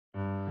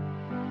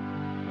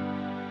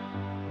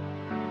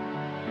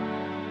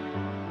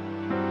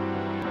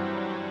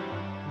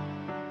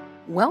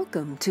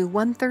Welcome to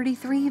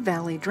 133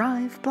 Valley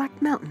Drive,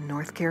 Black Mountain,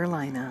 North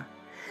Carolina.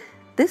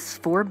 This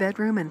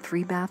 4-bedroom and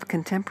 3-bath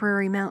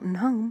contemporary mountain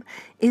home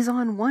is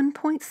on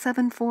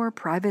 1.74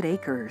 private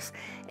acres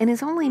and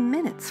is only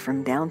minutes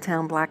from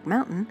downtown Black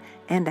Mountain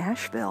and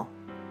Asheville.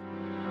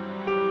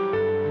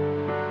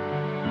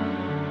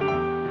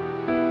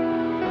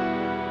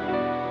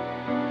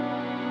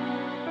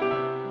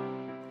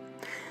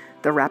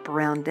 The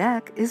wraparound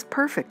deck is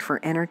perfect for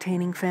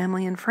entertaining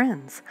family and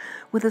friends,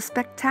 with a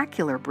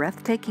spectacular,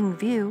 breathtaking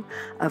view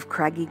of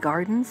Craggy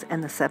Gardens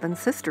and the Seven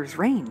Sisters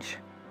Range.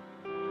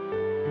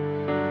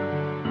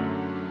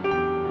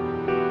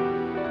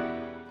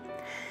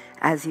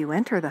 As you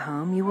enter the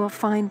home, you will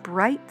find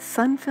bright,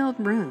 sun-filled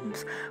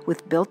rooms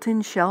with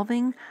built-in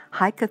shelving,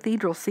 high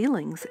cathedral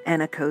ceilings,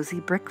 and a cozy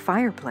brick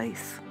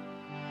fireplace.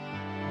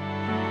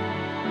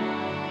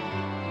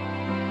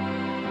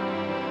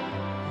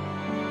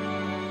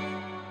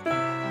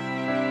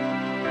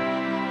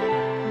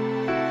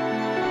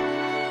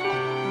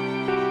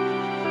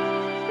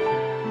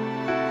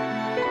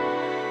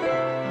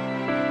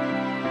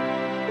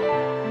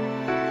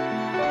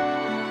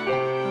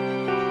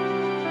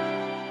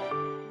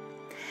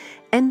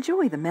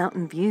 Enjoy the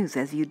mountain views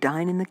as you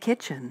dine in the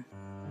kitchen.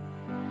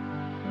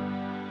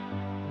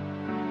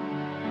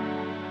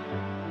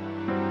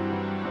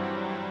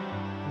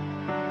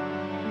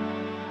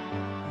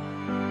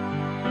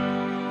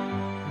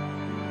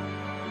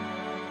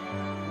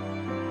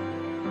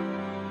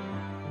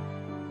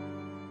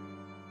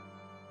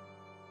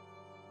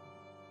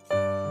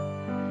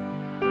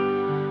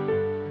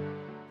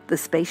 The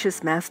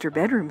spacious master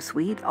bedroom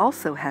suite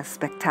also has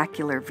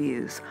spectacular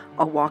views,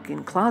 a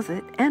walk-in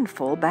closet, and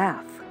full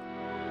bath.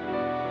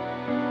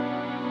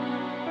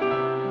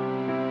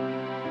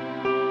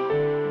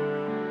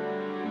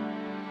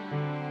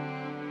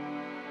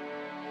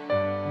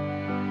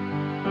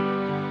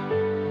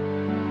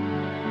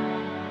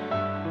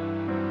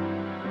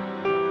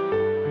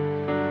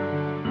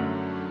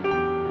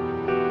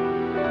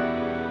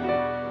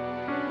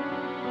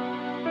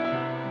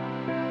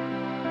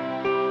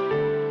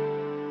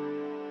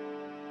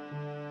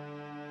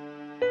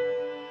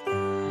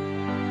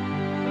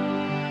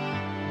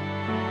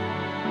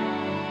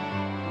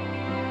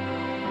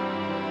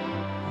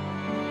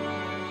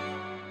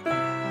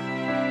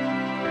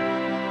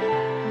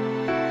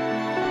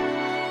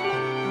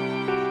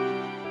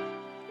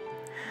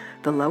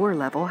 The lower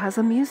level has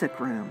a music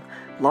room,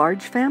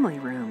 large family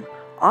room,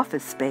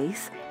 office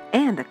space,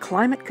 and a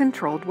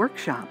climate-controlled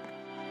workshop.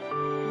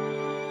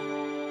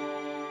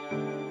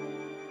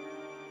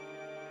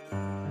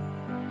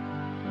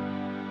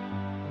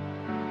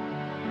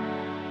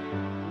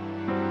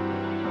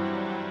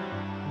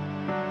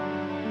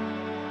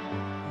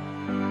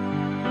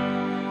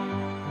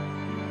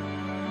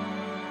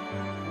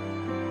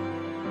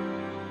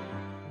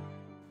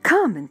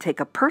 Come and take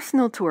a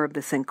personal tour of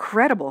this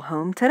incredible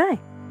home today.